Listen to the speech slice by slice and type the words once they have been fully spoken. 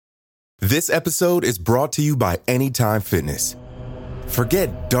This episode is brought to you by Anytime Fitness.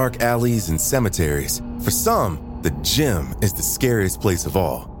 Forget dark alleys and cemeteries. For some, the gym is the scariest place of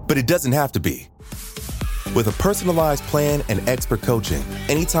all, but it doesn't have to be. With a personalized plan and expert coaching,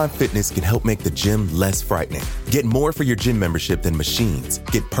 Anytime Fitness can help make the gym less frightening. Get more for your gym membership than machines.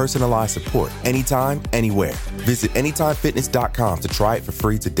 Get personalized support anytime, anywhere. Visit AnytimeFitness.com to try it for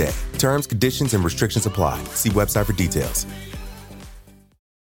free today. Terms, conditions, and restrictions apply. See website for details.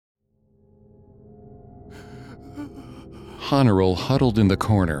 Honorable huddled in the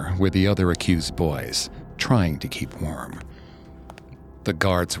corner with the other accused boys, trying to keep warm. The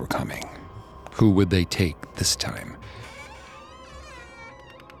guards were coming. Who would they take this time?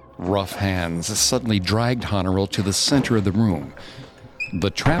 Rough hands suddenly dragged Honorable to the center of the room. The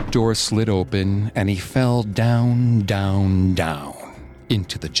trapdoor slid open, and he fell down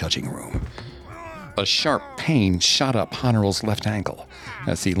into the judging room. A sharp pain shot up Honorable's left ankle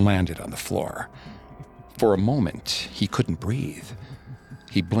as he landed on the floor. For a moment, he couldn't breathe.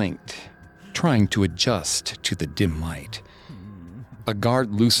 He blinked, trying to adjust to the dim light. A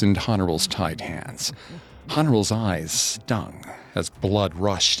guard loosened Honorable's tied hands. Honorable's eyes stung as blood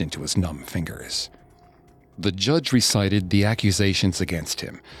rushed into his numb fingers. The judge recited the accusations against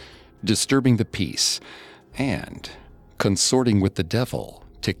him, disturbing the peace, and consorting with the devil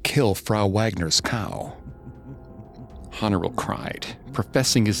to kill Frau Wagner's cow. Honorable cried,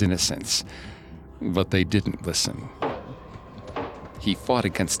 professing his innocence, but they didn't listen. He fought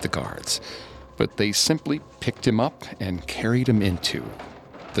against the guards, but they simply picked him up and carried him into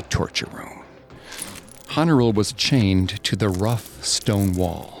the torture room. Honorable was chained to the rough stone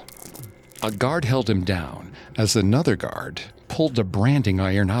wall. A guard held him down as another guard pulled a branding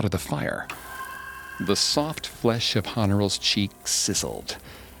iron out of the fire. The soft flesh of Honorable's cheek sizzled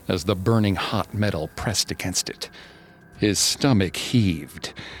as the burning hot metal pressed against it. His stomach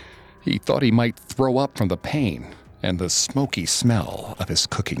heaved. He thought he might throw up from the pain and the smoky smell of his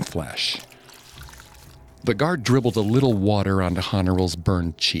cooking flesh. The guard dribbled a little water onto Honorable's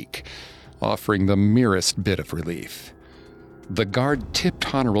burned cheek, offering the merest bit of relief. The guard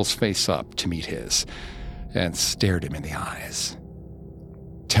tipped Honorable's face up to meet his and stared him in the eyes.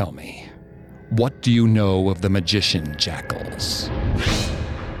 "Tell me, what do you know of the magician jackals?"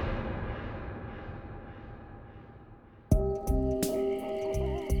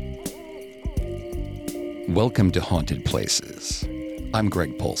 Welcome to Haunted Places. I'm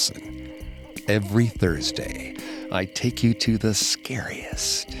Greg Polson. Every Thursday, I take you to the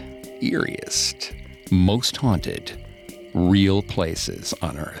scariest, eeriest, most haunted, real places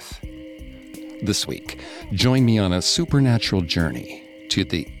on Earth. This week, join me on a supernatural journey to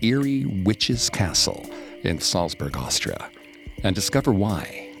the eerie Witch's Castle in Salzburg, Austria, and discover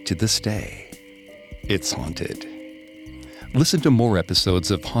why, to this day, it's haunted. Listen to more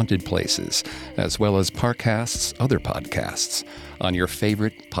episodes of Haunted Places, as well as Parcast's other podcasts, on your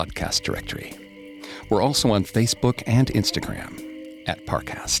favorite podcast directory. We're also on Facebook and Instagram at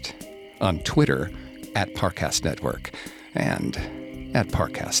Parcast, on Twitter at Parcast Network, and at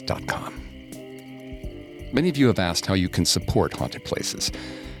Parcast.com. Many of you have asked how you can support Haunted Places.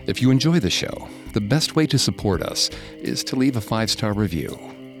 If you enjoy the show, the best way to support us is to leave a 5-star review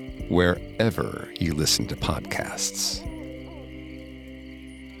wherever you listen to podcasts.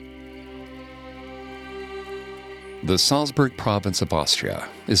 The Salzburg province of Austria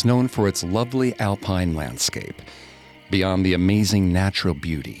is known for its lovely alpine landscape. Beyond the amazing natural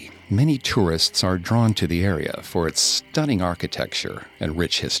beauty, many tourists are drawn to the area for its stunning architecture and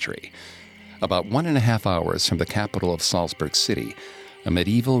rich history. About 1.5 hours from the capital of Salzburg City, a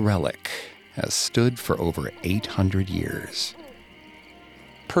medieval relic has stood for over 800 years.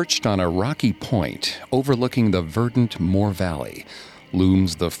 Perched on a rocky point overlooking the verdant Moor Valley,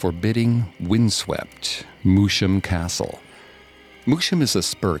 looms the forbidding, windswept Moosham Castle. Moosham is a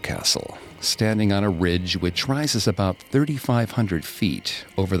spur castle, standing on a ridge which rises about 3,500 feet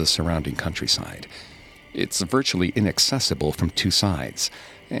over the surrounding countryside. It's virtually inaccessible from two sides,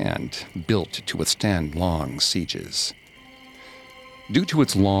 and built to withstand long sieges. Due to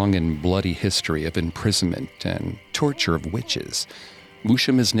its long and bloody history of imprisonment and torture of witches,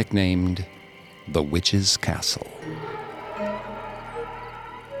 Moosham is nicknamed the Witch's Castle.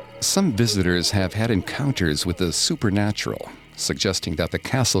 Some visitors have had encounters with the supernatural, suggesting that the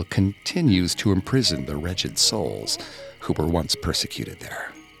castle continues to imprison the wretched souls who were once persecuted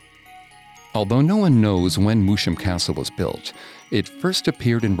there. Although no one knows when Moosham Castle was built, it first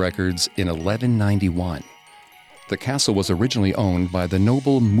appeared in records in 1191. The castle was originally owned by the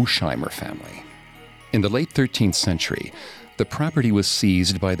noble Moosheimer family. In the late 13th century, the property was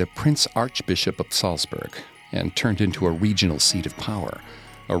seized by the Prince Archbishop of Salzburg and turned into a regional seat of power,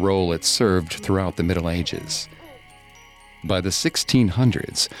 a role it served throughout the Middle Ages. By the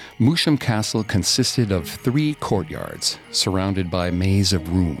 1600s, Moosham Castle consisted of 3 courtyards surrounded by a maze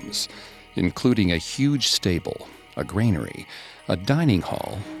of rooms, including a huge stable, a granary, a dining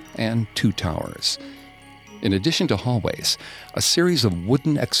hall, and 2 towers. In addition to hallways, a series of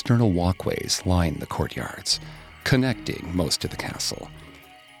wooden external walkways lined the courtyards, connecting most of the castle.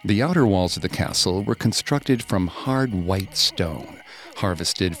 The outer walls of the castle were constructed from hard white stone,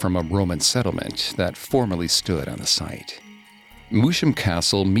 harvested from a Roman settlement that formerly stood on the site. Moosham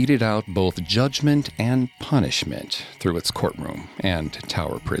Castle meted out both judgment and punishment through its courtroom and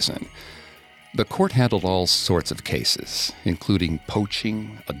tower prison. The court handled all sorts of cases, including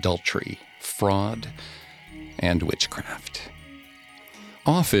poaching, adultery, fraud, and witchcraft.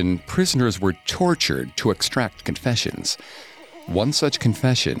 Often, prisoners were tortured to extract confessions. One such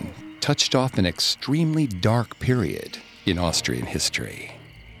confession touched off an extremely dark period in Austrian history.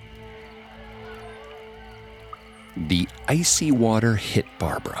 The icy water hit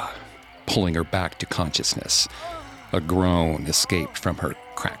Barbara, pulling her back to consciousness. A groan escaped from her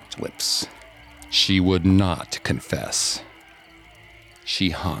cracked lips. She would not confess. She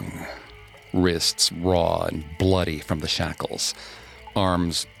hung, wrists raw and bloody from the shackles,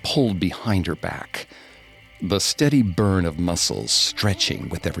 arms pulled behind her back, the steady burn of muscles stretching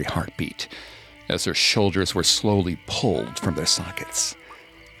with every heartbeat as her shoulders were slowly pulled from their sockets.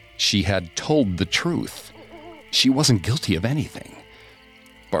 She had told the truth. She wasn't guilty of anything.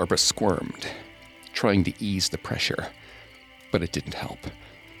 Barbara squirmed, trying to ease the pressure, but it didn't help.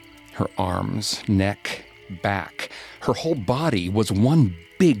 Her arms, neck, back, her whole body was one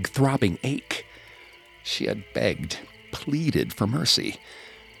big throbbing ache. She had begged, pleaded for mercy.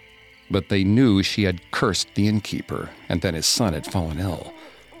 But they knew she had cursed the innkeeper, and then his son had fallen ill.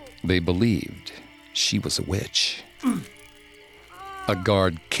 They believed she was a witch. A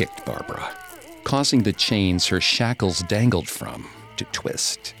guard kicked Barbara, causing the chains her shackles dangled from to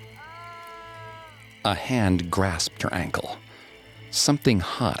twist. A hand grasped her ankle. Something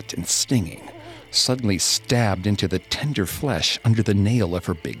hot and stinging suddenly stabbed into the tender flesh under the nail of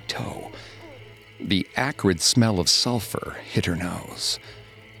her big toe. The acrid smell of sulfur hit her nose.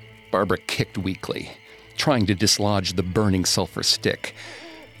 Barbara kicked weakly, trying to dislodge the burning sulfur stick,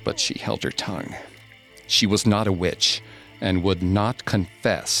 but she held her tongue. She was not a witch and would not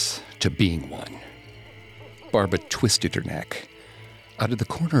confess to being one. Barbara twisted her neck. Out of the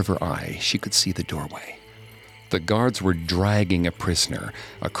corner of her eye, she could see the doorway. The guards were dragging a prisoner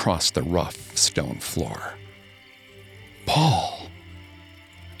across the rough stone floor. Paul!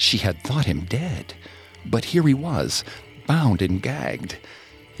 She had thought him dead, but here he was, bound and gagged,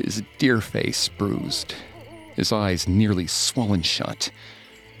 his dear face bruised, his eyes nearly swollen shut.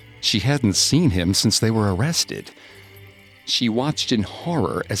 She hadn't seen him since they were arrested. She watched in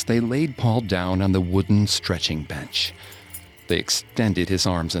horror as they laid Paul down on the wooden stretching bench. They extended his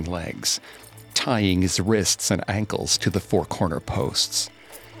arms and legs, tying his wrists and ankles to the 4 corner posts.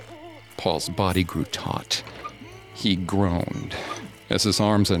 Paul's body grew taut. He groaned as his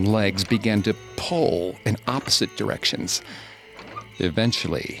arms and legs began to pull in opposite directions.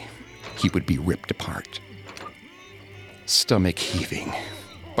 Eventually, he would be ripped apart. Stomach heaving,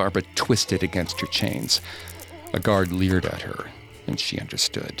 Barbara twisted against her chains. A guard leered at her, and she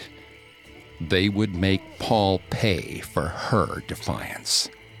understood. They would make Paul pay for her defiance.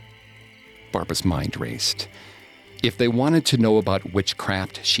 Barbara's mind raced. If they wanted to know about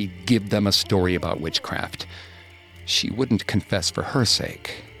witchcraft, she'd give them a story about witchcraft. She wouldn't confess for her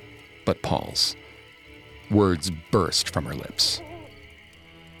sake, but Paul's. Words burst from her lips.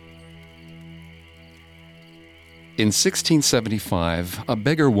 In 1675, a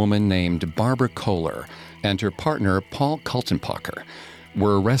beggar woman named Barbara Kohler and her partner Paul Kaltenpacher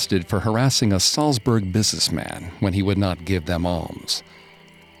were arrested for harassing a Salzburg businessman when he would not give them alms.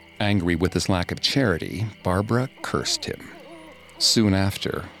 Angry with his lack of charity, Barbara cursed him. Soon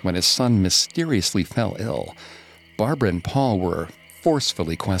after, when his son mysteriously fell ill, Barbara and Paul were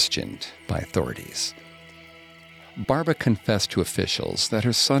forcefully questioned by authorities. Barbara confessed to officials that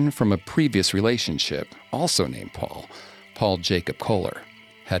her son from a previous relationship, also named Paul Jacob Kohler,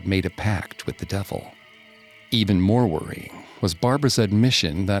 had made a pact with the devil. Even more worrying was Barbara's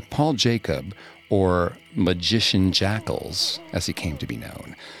admission that Paul Jacob, or Magician Jackals, as he came to be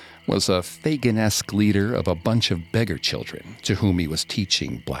known, was a Fagin-esque leader of a bunch of beggar children to whom he was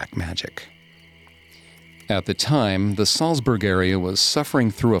teaching black magic. At the time, the Salzburg area was suffering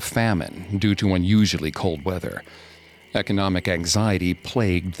through a famine due to unusually cold weather. Economic anxiety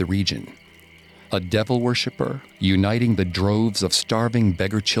plagued the region. A devil worshiper uniting the droves of starving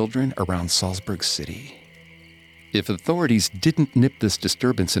beggar children around Salzburg city. If authorities didn't nip this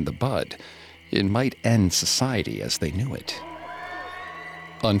disturbance in the bud, it might end society as they knew it.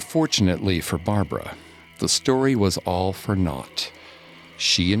 Unfortunately for Barbara, the story was all for naught.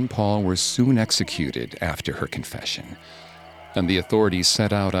 She and Paul were soon executed after her confession, and the authorities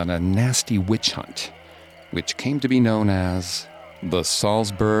set out on a nasty witch hunt, which came to be known as the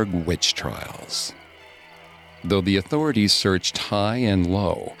Salzburg witch trials. Though the authorities searched high and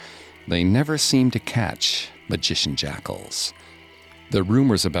low, they never seemed to catch Magician Jackals. The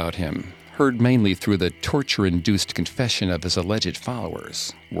rumors about him, heard mainly through the torture-induced confession of his alleged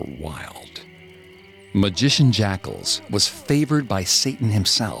followers, were wild. Magician Jackals was favored by Satan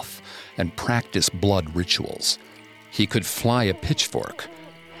himself and practiced blood rituals. He could fly a pitchfork.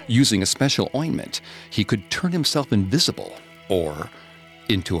 Using a special ointment, he could turn himself invisible or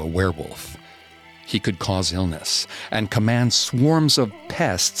into a werewolf. He could cause illness and command swarms of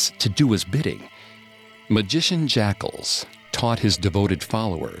pests to do his bidding. Magician Jackals taught his devoted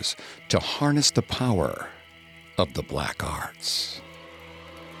followers to harness the power of the black arts.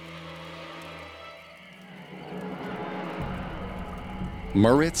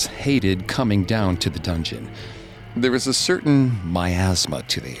 Moritz hated coming down to the dungeon. There was a certain miasma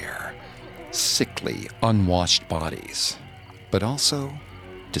to the air, sickly, unwashed bodies, but also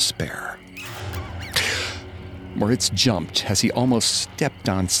despair. Moritz jumped as he almost stepped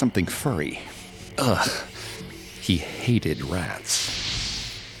on something furry. Ugh, he hated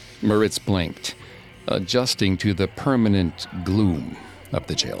rats. Moritz blinked, adjusting to the permanent gloom of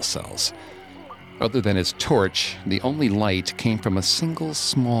the jail cells. Other than his torch, the only light came from a single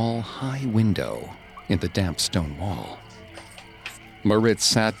small, high window in the damp stone wall. Moritz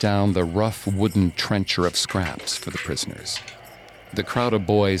sat down the rough wooden trencher of scraps for the prisoners. The crowd of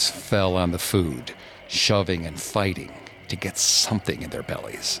boys fell on the food, shoving and fighting to get something in their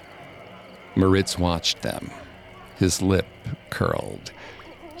bellies. Moritz watched them. His lip curled.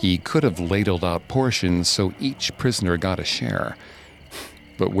 He could have ladled out portions so each prisoner got a share.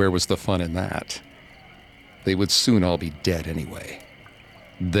 But where was the fun in that? They would soon all be dead anyway.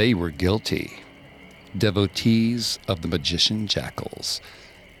 They were guilty. Devotees of the Magician Jackals.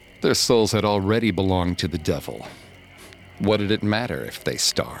 Their souls had already belonged to the devil. What did it matter if they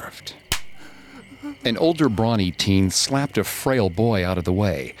starved? An older brawny teen slapped a frail boy out of the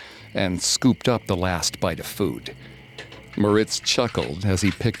way and scooped up the last bite of food. Moritz chuckled as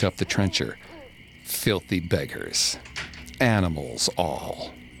he picked up the trencher. Filthy beggars. Animals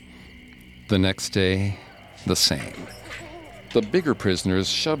all. The next day, the same. The bigger prisoners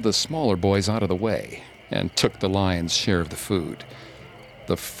shoved the smaller boys out of the way and took the lion's share of the food.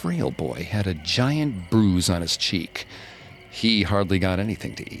 The frail boy had a giant bruise on his cheek. He hardly got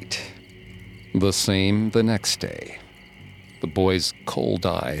anything to eat. The same the next day. The boy's cold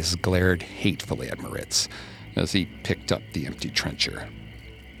eyes glared hatefully at Moritz as he picked up the empty trencher.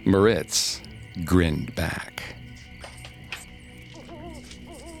 Moritz grinned back.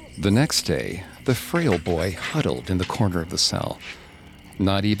 The next day, the frail boy huddled in the corner of the cell,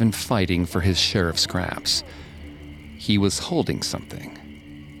 not even fighting for his share of scraps. He was holding something.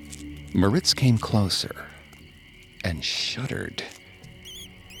 Moritz came closer and shuddered.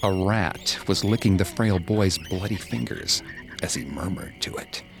 A rat was licking the frail boy's bloody fingers as he murmured to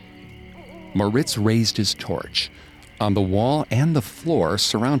it. Moritz raised his torch. On the wall and the floor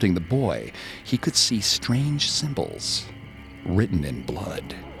surrounding the boy, he could see strange symbols written in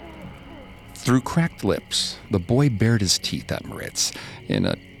blood. Through cracked lips, the boy bared his teeth at Moritz in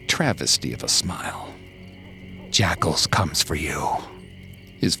a travesty of a smile. "Jackals comes for you."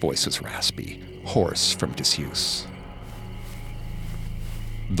 His voice was raspy, hoarse from disuse.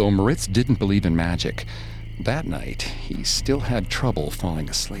 Though Moritz didn't believe in magic, that night he still had trouble falling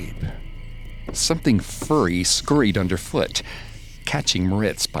asleep. Something furry scurried underfoot, catching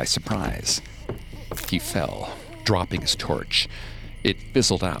Moritz by surprise. He fell, dropping his torch. It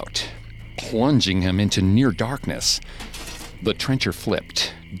fizzled out, plunging him into near darkness. The trencher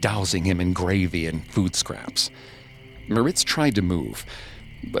flipped, dousing him in gravy and food scraps. Moritz tried to move,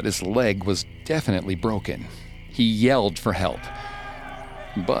 but his leg was definitely broken. He yelled for help,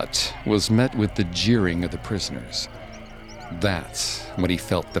 but was met with the jeering of the prisoners. That's when he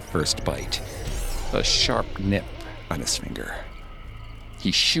felt the first bite, a sharp nip on his finger.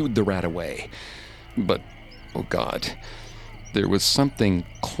 He shooed the rat away, but, oh God, there was something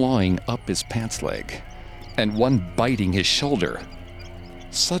clawing up his pants leg, and one biting his shoulder.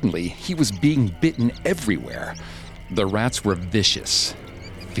 Suddenly, he was being bitten everywhere. The rats were vicious,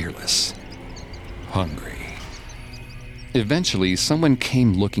 fearless, hungry. Eventually, someone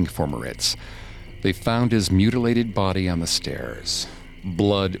came looking for Moritz. They found his mutilated body on the stairs,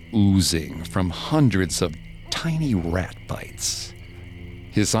 blood oozing from hundreds of tiny rat bites.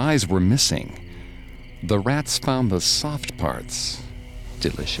 His eyes were missing. The rats found the soft parts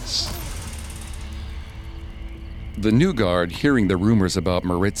delicious. The new guard, hearing the rumors about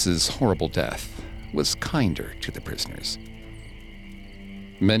Maritz's horrible death, was kinder to the prisoners.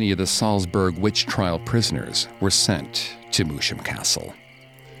 Many of the Salzburg witch trial prisoners were sent to Moosham Castle.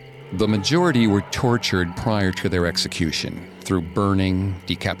 The majority were tortured prior to their execution through burning,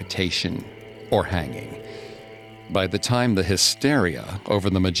 decapitation, or hanging. By the time the hysteria over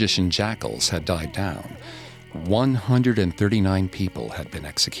the magician jackals had died down, 139 people had been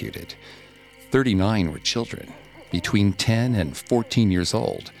executed. 39 were children, between 10 and 14 years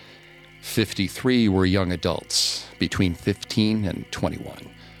old. 53 were young adults, between 15 and 21.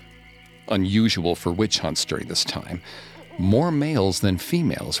 Unusual for witch hunts during this time, more males than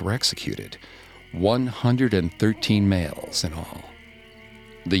females were executed, 113 males in all.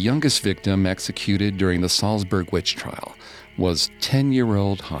 The youngest victim executed during the Salzburg witch trial was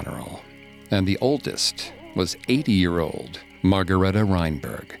 10-year-old Honorl, and the oldest was 80-year-old Margareta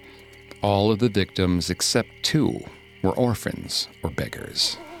Reinberg. All of the victims except 2 were orphans or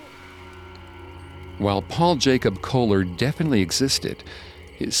beggars. While Paul Jacob Kohler definitely existed,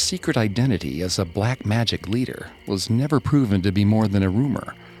 his secret identity as a black magic leader was never proven to be more than a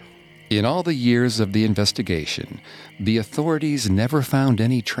rumor. In all the years of the investigation, the authorities never found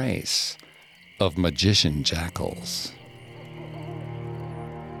any trace of magician jackals.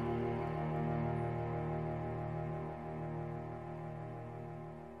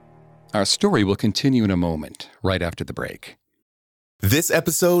 Our story will continue in a moment, right after the break. This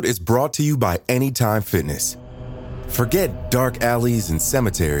episode is brought to you by Anytime Fitness. Forget dark alleys and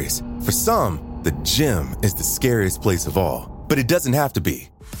cemeteries. For some, the gym is the scariest place of all, but it doesn't have to be.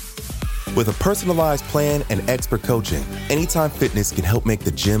 With a personalized plan and expert coaching, Anytime Fitness can help make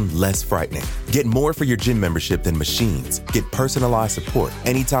the gym less frightening. Get more for your gym membership than machines. Get personalized support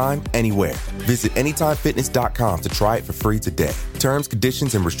anytime, anywhere. Visit AnytimeFitness.com to try it for free today. Terms,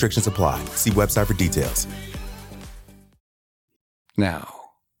 conditions, and restrictions apply. See website for details. Now,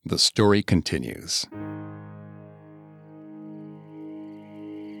 the story continues.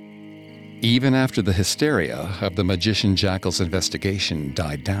 Even after the hysteria of the magician jackal's investigation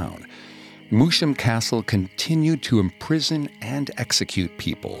died down, Moosham Castle continued to imprison and execute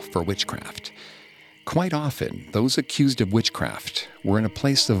people for witchcraft. Quite often, those accused of witchcraft were in a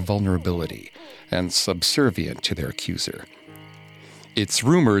place of vulnerability and subservient to their accuser. It's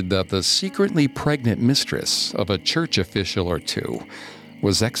rumored that the secretly pregnant mistress of a church official or 2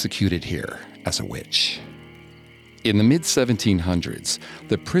 was executed here as a witch. In the mid-1700s,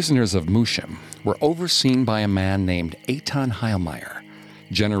 the prisoners of Moosham were overseen by a man named Eitan Heilmeyer,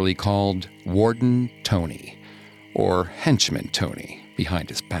 generally called Warden Tony, or Henchman Tony, behind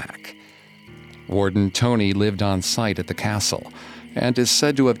his back. Warden Tony lived on site at the castle and is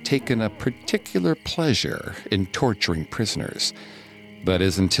said to have taken a particular pleasure in torturing prisoners. That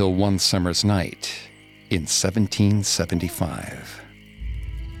is until one summer's night in 1775.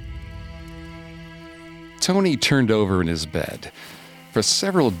 Tony turned over in his bed. For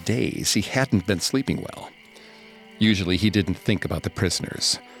several days, he hadn't been sleeping well. Usually he didn't think about the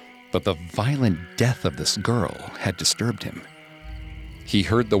prisoners, but the violent death of this girl had disturbed him. He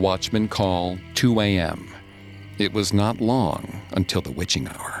heard the watchman call 2 a.m. It was not long until the witching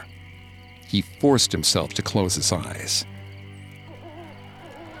hour. He forced himself to close his eyes.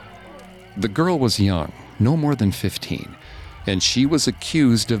 The girl was young, no more than 15, and she was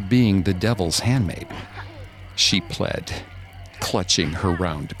accused of being the devil's handmaiden. She pled, clutching her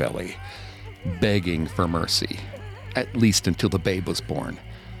round belly, begging for mercy, at least until the babe was born.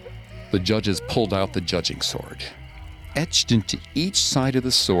 The judges pulled out the judging sword. Etched into each side of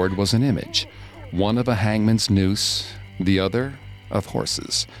the sword was an image, one of a hangman's noose, the other of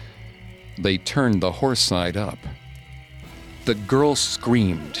horses. They turned the horse side up. The girl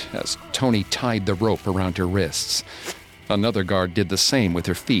screamed as Tony tied the rope around her wrists. Another guard did the same with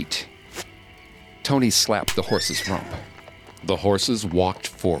her feet. Tony slapped the horse's rump. The horses walked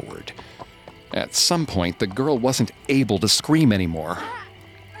forward. At some point, the girl wasn't able to scream anymore.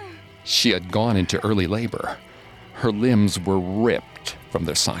 She had gone into early labor. Her limbs were ripped from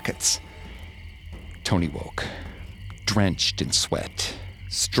their sockets. Tony woke, drenched in sweat,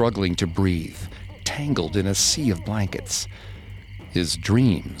 struggling to breathe, tangled in a sea of blankets. His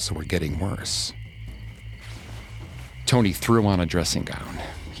dreams were getting worse. Tony threw on a dressing gown.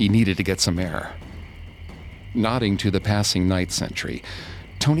 He needed to get some air. Nodding to the passing night sentry,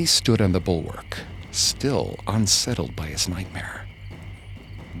 Tony stood on the bulwark, still unsettled by his nightmare.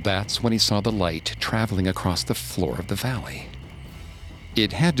 That's when he saw the light traveling across the floor of the valley.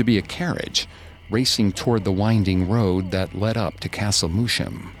 It had to be a carriage, racing toward the winding road that led up to Castle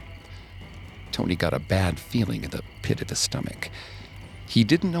Moosham. Tony got a bad feeling in the pit of his stomach. He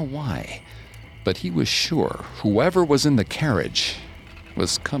didn't know why, but he was sure whoever was in the carriage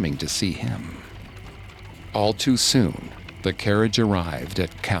was coming to see him. All too soon, the carriage arrived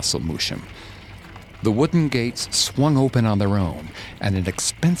at Castle Moosham. The wooden gates swung open on their own, and an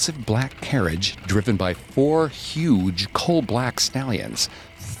expensive black carriage driven by 4 huge coal-black stallions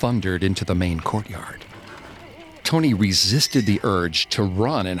thundered into the main courtyard. Tony resisted the urge to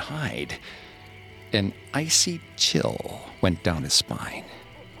run and hide. An icy chill went down his spine.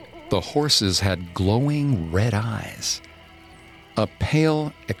 The horses had glowing red eyes. A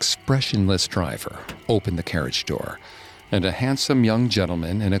pale, expressionless driver opened the carriage door, and a handsome young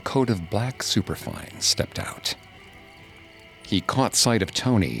gentleman in a coat of black superfine stepped out. He caught sight of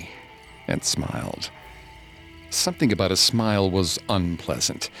Tony and smiled. Something about his smile was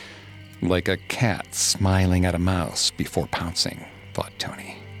unpleasant, like a cat smiling at a mouse before pouncing, thought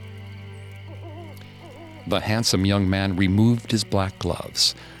Tony. The handsome young man removed his black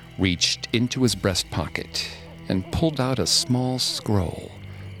gloves, reached into his breast pocket, and pulled out a small scroll.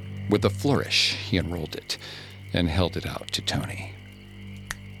 With a flourish, he unrolled it and held it out to Tony.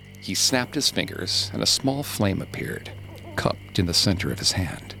 He snapped his fingers, and a small flame appeared, cupped in the center of his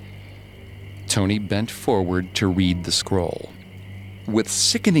hand. Tony bent forward to read the scroll. With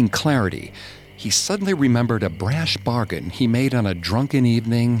sickening clarity, he suddenly remembered a brash bargain he made on a drunken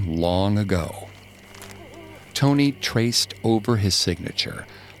evening long ago. Tony traced over his signature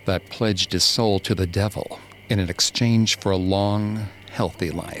that pledged his soul to the devil in an exchange for a long, healthy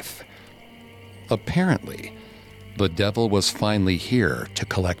life. Apparently, the devil was finally here to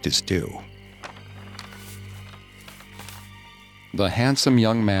collect his due. The handsome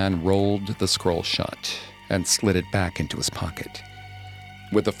young man rolled the scroll shut and slid it back into his pocket.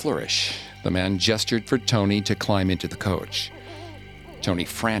 With a flourish, the man gestured for Tony to climb into the coach. Tony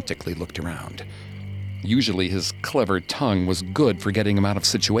frantically looked around. Usually his clever tongue was good for getting him out of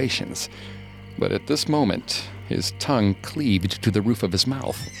situations, but at this moment, his tongue cleaved to the roof of his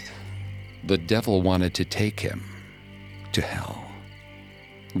mouth. The devil wanted to take him to hell.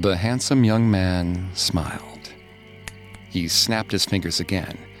 The handsome young man smiled. He snapped his fingers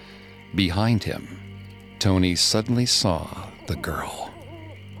again. Behind him, Tony suddenly saw the girl,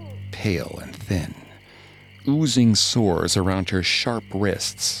 pale and thin, oozing sores around her sharp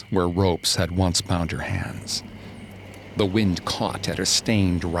wrists where ropes had once bound her hands. The wind caught at her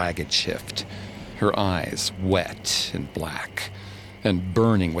stained, ragged shift, her eyes wet and black and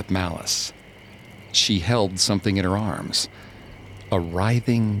burning with malice. She held something in her arms, a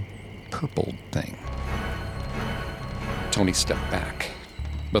writhing, purpled thing. Tony stepped back,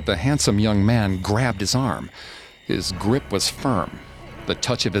 but the handsome young man grabbed his arm. His grip was firm. The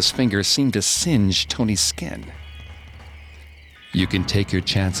touch of his fingers seemed to singe Tony's skin. "You can take your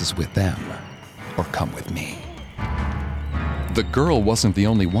chances with them, or come with me." The girl wasn't the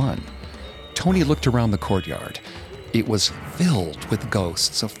only one. Tony looked around the courtyard. It was filled with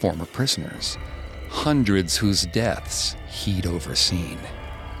ghosts of former prisoners, hundreds whose deaths he'd overseen.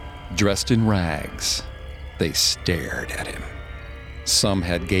 Dressed in rags, they stared at him. Some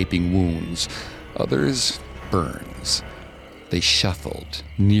had gaping wounds, others burns. They shuffled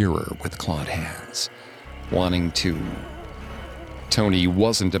nearer with clawed hands, wanting to... Tony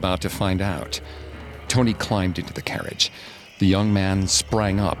wasn't about to find out. Tony climbed into the carriage. The young man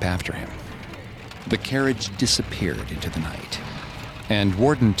sprang up after him. The carriage disappeared into the night, and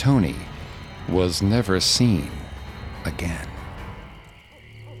Warden Tony was never seen again.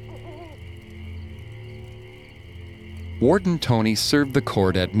 Warden Tony served the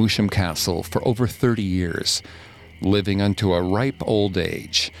court at Moosham Castle for over 30 years, living unto a ripe old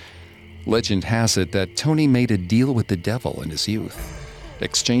age. Legend has it that Tony made a deal with the devil in his youth,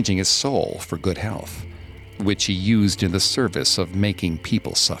 exchanging his soul for good health, which he used in the service of making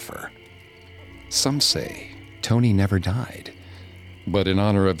people suffer. Some say Tony never died, but in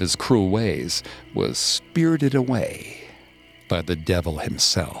honor of his cruel ways, was spirited away by the devil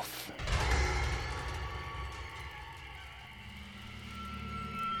himself.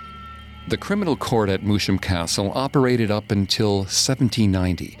 The criminal court at Moosham Castle operated up until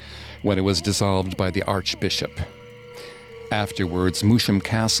 1790, when it was dissolved by the Archbishop. Afterwards, Moosham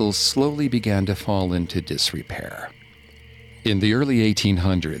Castle slowly began to fall into disrepair. In the early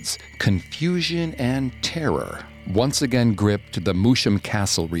 1800s, confusion and terror once again gripped the Moosham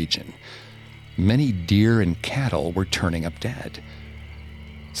Castle region. Many deer and cattle were turning up dead.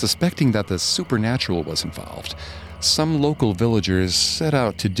 Suspecting that the supernatural was involved, some local villagers set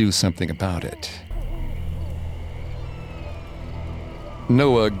out to do something about it.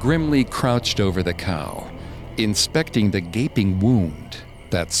 Noah grimly crouched over the cow, inspecting the gaping wound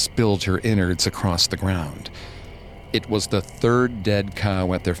that spilled her innards across the ground. It was the third dead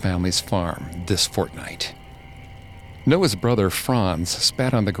cow at their family's farm this fortnight. Noah's brother Franz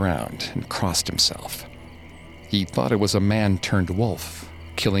spat on the ground and crossed himself. He thought it was a man turned wolf,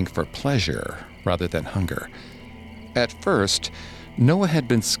 killing for pleasure rather than hunger. At first, Noah had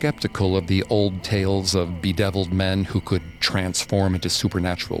been skeptical of the old tales of bedeviled men who could transform into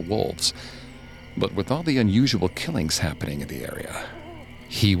supernatural wolves. But with all the unusual killings happening in the area,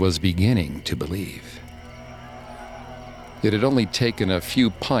 he was beginning to believe. It had only taken a few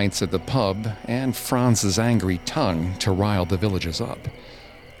pints at the pub and Franz's angry tongue to rile the villagers up.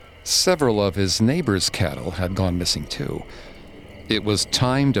 Several of his neighbors' cattle had gone missing too. It was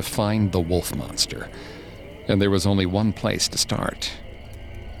time to find the wolf monster, and there was only one place to start.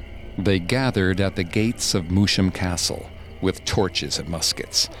 They gathered at the gates of Moosham Castle with torches and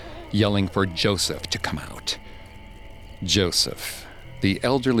muskets, yelling for Joseph to come out. Joseph, the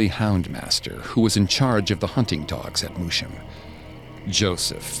elderly houndmaster who was in charge of the hunting dogs at Moosham.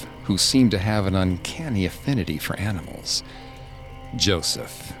 Joseph, who seemed to have an uncanny affinity for animals.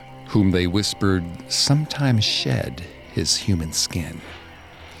 Joseph, whom they whispered sometimes shed his human skin.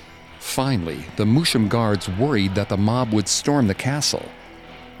 Finally, the Moosham guards worried that the mob would storm the castle.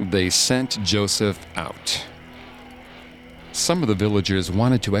 They sent Joseph out. Some of the villagers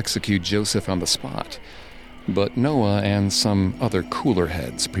wanted to execute Joseph on the spot, but Noah and some other cooler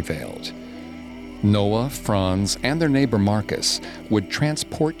heads prevailed. Noah, Franz, and their neighbor Marcus would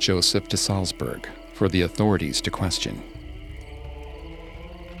transport Joseph to Salzburg for the authorities to question.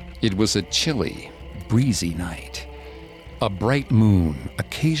 It was a chilly, breezy night. A bright moon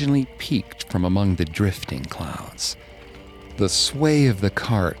occasionally peeked from among the drifting clouds. The sway of the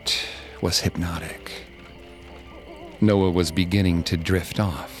cart was hypnotic. Noah was beginning to drift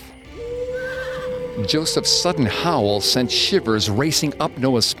off. Joseph's sudden howl sent shivers racing up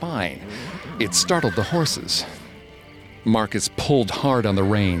Noah's spine. It startled the horses. Marcus pulled hard on the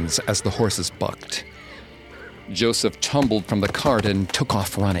reins as the horses bucked. Joseph tumbled from the cart and took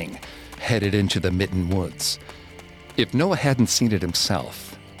off running, headed into the Mitten Woods. If Noah hadn't seen it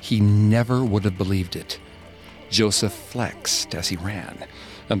himself, he never would have believed it. Joseph flexed as he ran,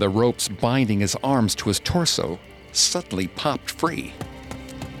 and the ropes binding his arms to his torso suddenly popped free.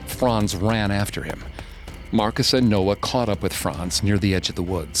 Franz ran after him. Marcus and Noah caught up with Franz near the edge of the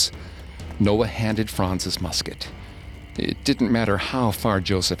woods. Noah handed Franz his musket. It didn't matter how far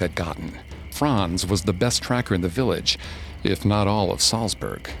Joseph had gotten. Franz was the best tracker in the village, if not all of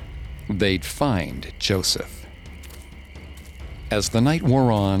Salzburg. They'd find Joseph. As the night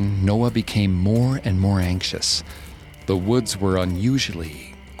wore on, Noah became more and more anxious. The woods were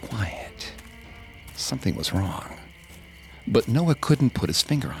unusually quiet. Something was wrong. But Noah couldn't put his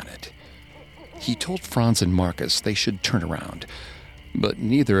finger on it. He told Franz and Marcus they should turn around, but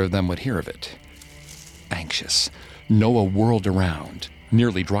neither of them would hear of it. Anxious, Noah whirled around,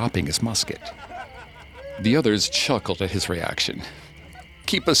 nearly dropping his musket. The others chuckled at his reaction.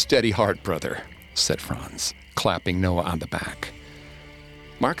 "Keep a steady heart, brother," said Franz, clapping Noah on the back.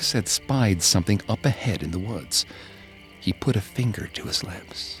 Marcus had spied something up ahead in the woods. He put a finger to his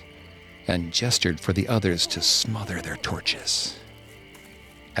lips and gestured for the others to smother their torches.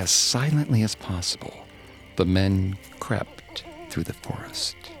 As silently as possible, the men crept through the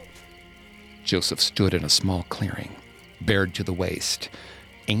forest. Joseph stood in a small clearing, bared to the waist,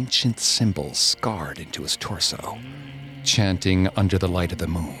 ancient symbols scarred into his torso, chanting under the light of the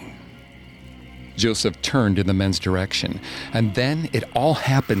moon. Joseph turned in the men's direction, and then it all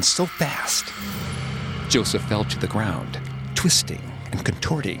happened so fast. Joseph fell to the ground, twisting and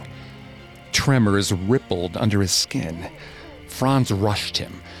contorting. Tremors rippled under his skin. Franz rushed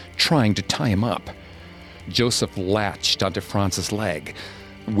him, trying to tie him up. Joseph latched onto Franz's leg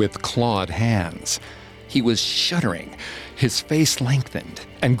with clawed hands. He was shuddering, his face lengthened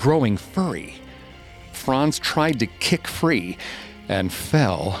and growing furry. Franz tried to kick free and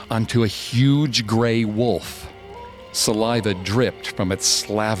fell onto a huge gray wolf. Saliva dripped from its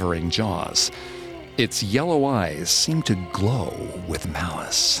slavering jaws. Its yellow eyes seemed to glow with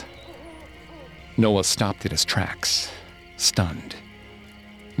malice. Noah stopped in his tracks, stunned.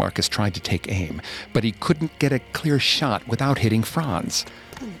 Marcus tried to take aim, but he couldn't get a clear shot without hitting Franz.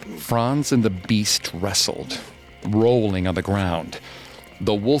 Franz and the beast wrestled, rolling on the ground.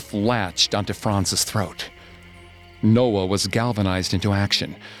 The wolf latched onto Franz's throat. Noah was galvanized into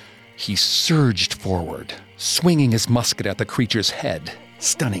action. He surged forward, swinging his musket at the creature's head,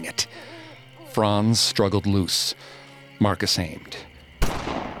 stunning it. Franz struggled loose. Marcus aimed.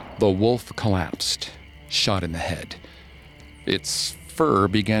 The wolf collapsed, shot in the head. Its fur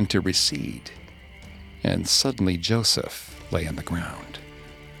began to recede, and suddenly Joseph lay on the ground,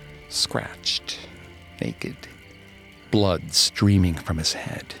 scratched, naked, blood streaming from his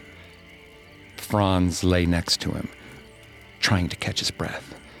head. Franz lay next to him, trying to catch his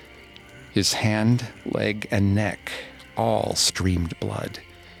breath. His hand, leg, and neck all streamed blood.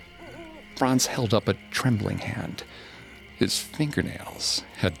 Franz held up a trembling hand. His fingernails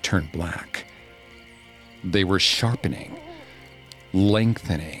had turned black. They were sharpening,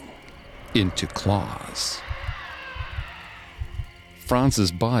 lengthening into claws.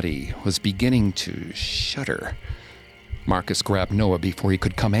 Franz's body was beginning to shudder. Marcus grabbed Noah before he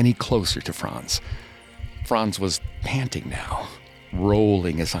could come any closer to Franz. Franz was panting now,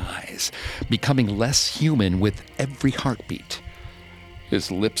 rolling his eyes, becoming less human with every heartbeat.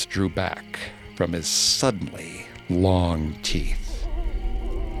 His lips drew back from his suddenly long teeth.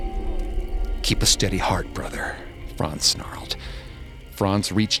 "Keep a steady heart, brother," Franz snarled.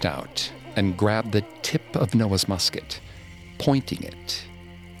 Franz reached out and grabbed the tip of Noah's musket, pointing it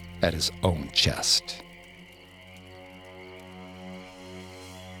at his own chest.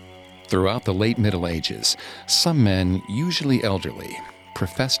 Throughout the late Middle Ages, some men, usually elderly,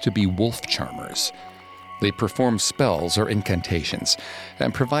 professed to be wolf charmers. They performed spells or incantations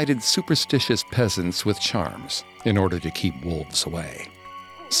and provided superstitious peasants with charms in order to keep wolves away.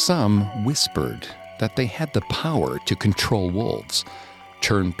 Some whispered that they had the power to control wolves,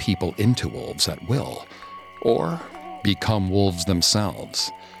 turn people into wolves at will, or become wolves themselves.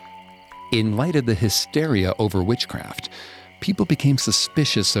 In light of the hysteria over witchcraft, people became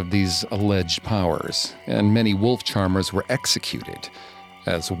suspicious of these alleged powers, and many wolf charmers were executed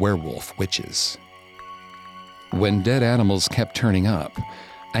as werewolf witches. When dead animals kept turning up,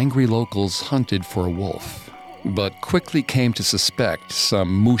 angry locals hunted for a wolf, but quickly came to suspect some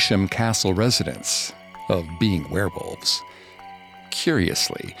Moosham Castle residents of being werewolves.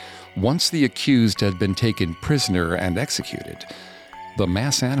 Curiously, once the accused had been taken prisoner and executed, the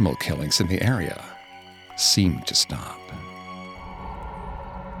mass animal killings in the area seemed to stop.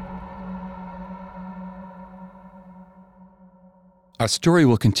 Our story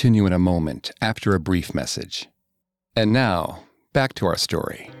will continue in a moment after a brief message. And now, back to our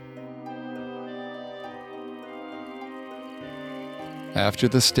story. After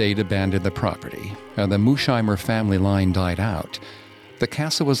the state abandoned the property and the Moosheimer family line died out, the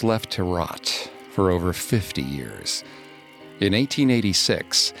castle was left to rot for over 50 years. In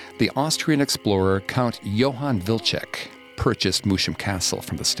 1886, the Austrian explorer Count Johann Wilczek purchased Moosham Castle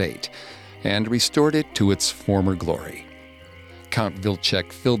from the state and restored it to its former glory. Count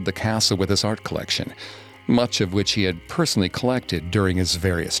Wilczek filled the castle with his art collection, much of which he had personally collected during his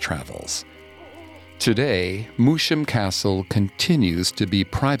various travels. Today, Moosham Castle continues to be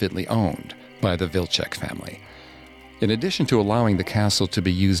privately owned by the Wilczek family. In addition to allowing the castle to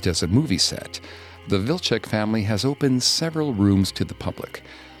be used as a movie set, the Wilczek family has opened several rooms to the public,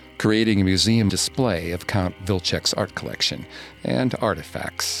 creating a museum display of Count Wilczek's art collection and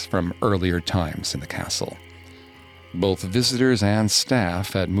artifacts from earlier times in the castle. Both visitors and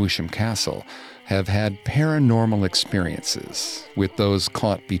staff at Moosham Castle have had paranormal experiences with those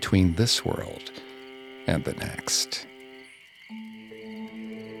caught between this world and the next.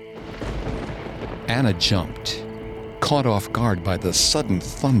 Anna jumped, caught off guard by the sudden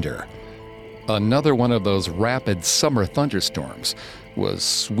thunder. Another one of those rapid summer thunderstorms was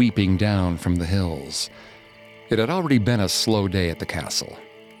sweeping down from the hills. It had already been a slow day at the castle.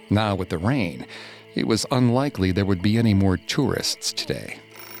 Now with the rain, it was unlikely there would be any more tourists today.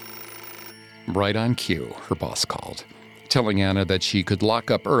 Right on cue, her boss called, telling Anna that she could lock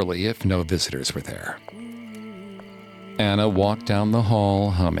up early if no visitors were there. Anna walked down the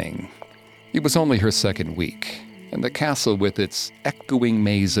hall humming. It was only her second week, and the castle with its echoing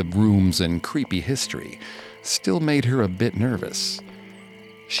maze of rooms and creepy history still made her a bit nervous.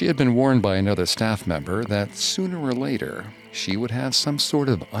 She had been warned by another staff member that sooner or later she would have some sort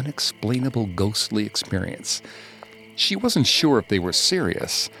of unexplainable ghostly experience. She wasn't sure if they were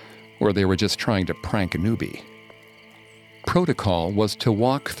serious or they were just trying to prank a newbie. Protocol was to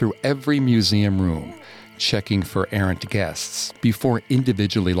walk through every museum room, checking for errant guests before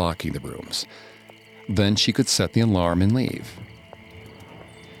individually locking the rooms. Then she could set the alarm and leave.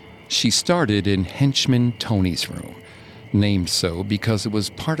 She started in Henchman Tony's room, named so because it was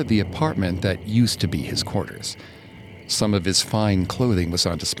part of the apartment that used to be his quarters. Some of his fine clothing was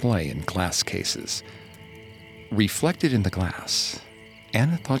on display in glass cases. Reflected in the glass,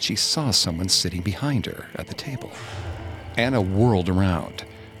 Anna thought she saw someone sitting behind her at the table. Anna whirled around,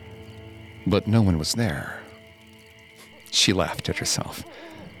 but no one was there. She laughed at herself.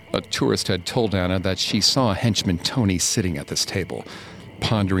 A tourist had told Anna that she saw henchman Tony sitting at this table,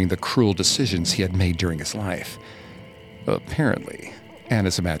 pondering the cruel decisions he had made during his life. Apparently,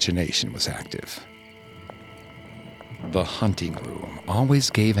 Anna's imagination was active. The hunting room always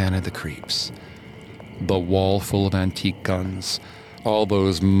gave Anna the creeps. The wall full of antique guns, all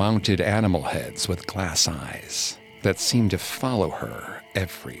those mounted animal heads with glass eyes that seemed to follow her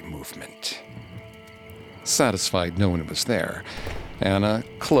every movement. Satisfied no one was there, Anna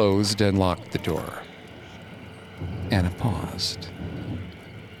closed and locked the door. Anna paused.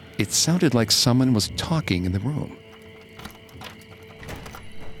 It sounded like someone was talking in the room.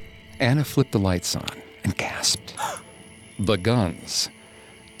 Anna flipped the lights on and gasped. The guns,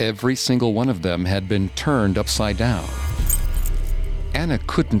 every single one of them had been turned upside down. Anna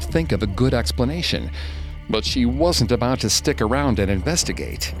couldn't think of a good explanation, but she wasn't about to stick around and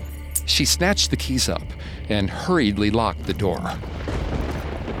investigate. She snatched the keys up and hurriedly locked the door.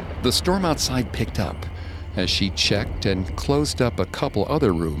 The storm outside picked up as she checked and closed up a couple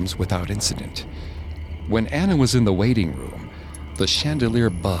other rooms without incident. When Anna was in the waiting room, the chandelier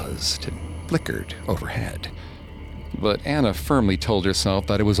buzzed and flickered overhead. But Anna firmly told herself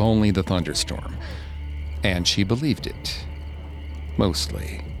that it was only the thunderstorm, and she believed it.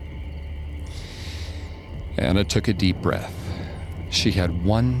 Mostly. Anna took a deep breath. She had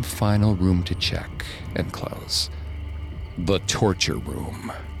one final room to check and close. The torture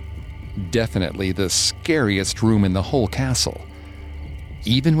room. Definitely the scariest room in the whole castle.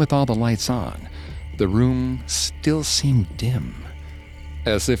 Even with all the lights on, the room still seemed dim,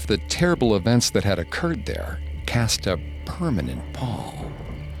 as if the terrible events that had occurred there cast a permanent pall.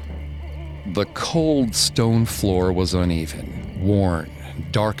 The cold stone floor was uneven, worn,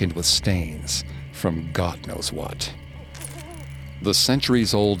 darkened with stains from God knows what. The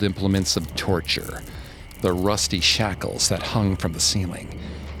centuries-old implements of torture, the rusty shackles that hung from the ceiling,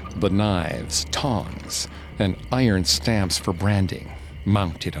 the knives, tongs, and iron stamps for branding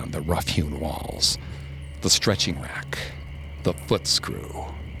mounted on the rough-hewn walls, the stretching rack, the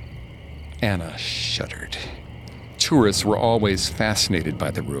footscrew. Anna shuddered. Tourists were always fascinated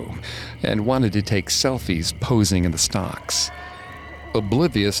by the room and wanted to take selfies posing in the stocks,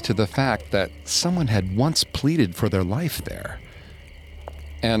 oblivious to the fact that someone had once pleaded for their life there.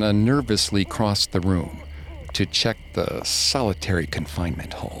 Anna nervously crossed the room to check the solitary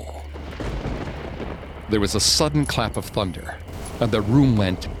confinement hole. There was a sudden clap of thunder, and the room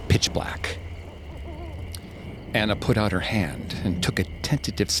went pitch black. Anna put out her hand and took a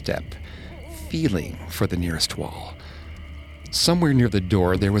tentative step, feeling for the nearest wall. Somewhere near the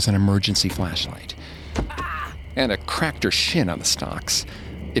door, there was an emergency flashlight. Anna cracked her shin on the stocks.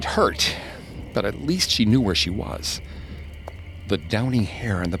 It hurt, but at least she knew where she was. The downy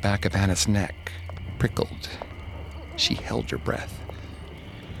hair on the back of Anna's neck prickled. She held her breath.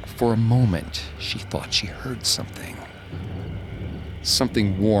 For a moment, she thought she heard something.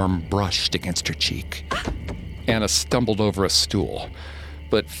 Something warm brushed against her cheek. Anna stumbled over a stool,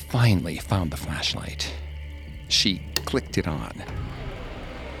 but finally found the flashlight. She clicked it on.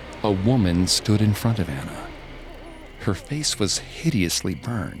 A woman stood in front of Anna. Her face was hideously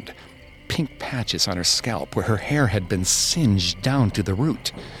burned, pink patches on her scalp where her hair had been singed down to the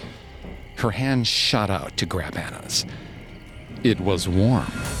root. Her hand shot out to grab Anna's. It was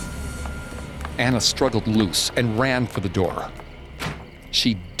warm. Anna struggled loose and ran for the door.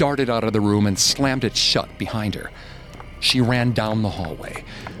 She darted out of the room and slammed it shut behind her. She ran down the hallway,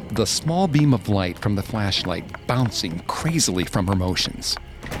 the small beam of light from the flashlight bouncing crazily from her motions.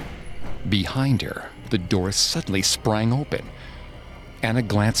 Behind her, the door suddenly sprang open. Anna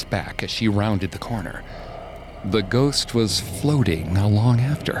glanced back as she rounded the corner. The ghost was floating along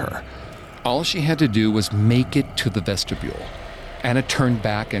after her. All she had to do was make it to the vestibule. Anna turned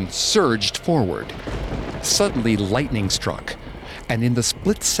back and surged forward. Suddenly, lightning struck, and in the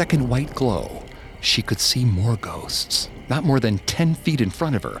split-second white glow, she could see more ghosts, not more than 10 feet in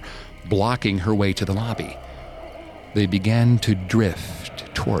front of her, blocking her way to the lobby. They began to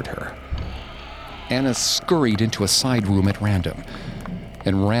drift toward her. Anna scurried into a side room at random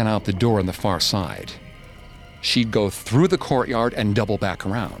and ran out the door on the far side. She'd go through the courtyard and double back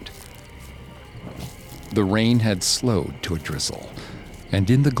around. The rain had slowed to a drizzle, and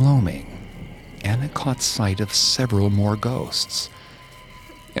in the gloaming, Anna caught sight of several more ghosts.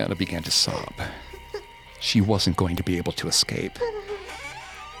 Anna began to sob. She wasn't going to be able to escape.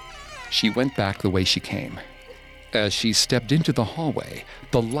 She went back the way she came. As she stepped into the hallway,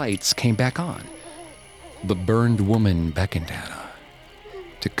 the lights came back on. The burned woman beckoned Anna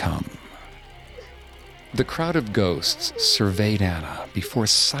to come. The crowd of ghosts surveyed Anna before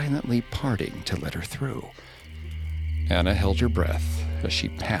silently parting to let her through. Anna held her breath as she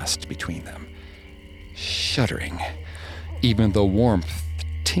passed between them, shuddering. Even the warmth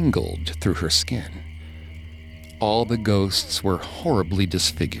tingled through her skin. All the ghosts were horribly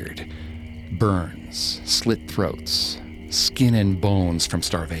disfigured. Burns, slit throats, skin and bones from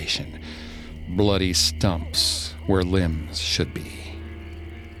starvation, bloody stumps where limbs should be.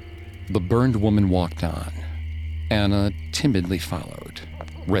 The burned woman walked on. Anna timidly followed,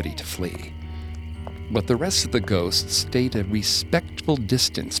 ready to flee. But the rest of the ghosts stayed a respectful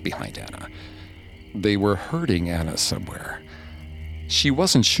distance behind Anna. They were herding Anna somewhere. She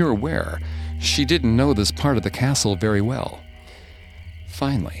wasn't sure where. She didn't know this part of the castle very well.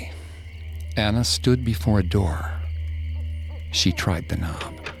 Finally, Anna stood before a door. She tried the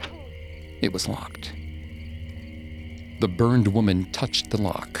knob. It was locked. The burned woman touched the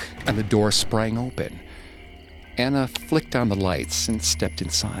lock, and the door sprang open. Anna flicked on the lights and stepped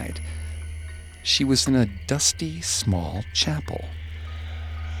inside. She was in a dusty, small chapel.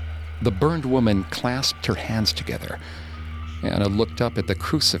 The burned woman clasped her hands together. Anna looked up at the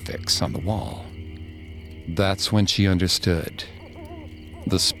crucifix on the wall. That's when she understood.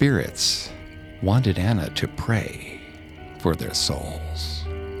 The spirits wanted Anna to pray for their souls.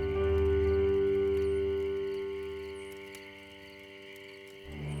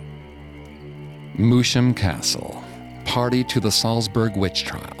 Moosham Castle, party to the Salzburg witch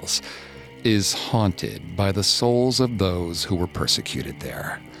trials, is haunted by the souls of those who were persecuted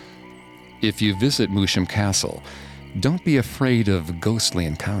there. If you visit Moosham Castle, don't be afraid of ghostly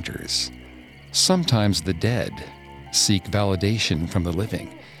encounters. Sometimes the dead seek validation from the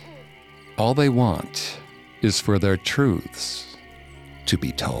living. All they want is for their truths to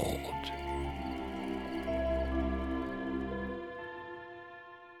be told.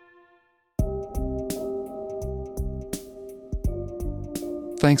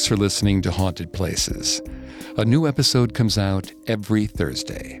 Thanks for listening to Haunted Places. A new episode comes out every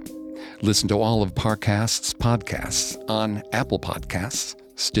Thursday. Listen to all of Parcast's podcasts on Apple Podcasts,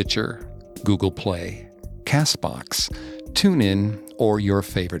 Stitcher, Google Play, CastBox, TuneIn, or your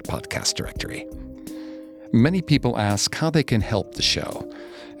favorite podcast directory. Many people ask how they can help the show.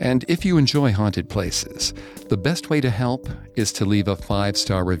 And if you enjoy Haunted Places, the best way to help is to leave a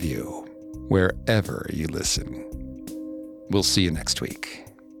 5-star review wherever you listen. We'll see you next week.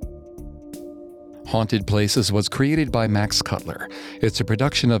 Haunted Places was created by Max Cutler. It's a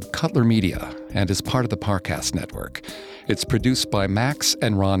production of Cutler Media and is part of the Parcast Network. It's produced by Max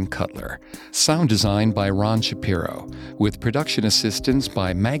and Ron Cutler. Sound design by Ron Shapiro, with production assistance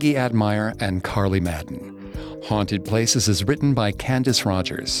by Maggie Admire and Carly Madden. Haunted Places is written by Candace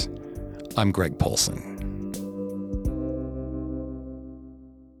Rogers. I'm Greg Polson.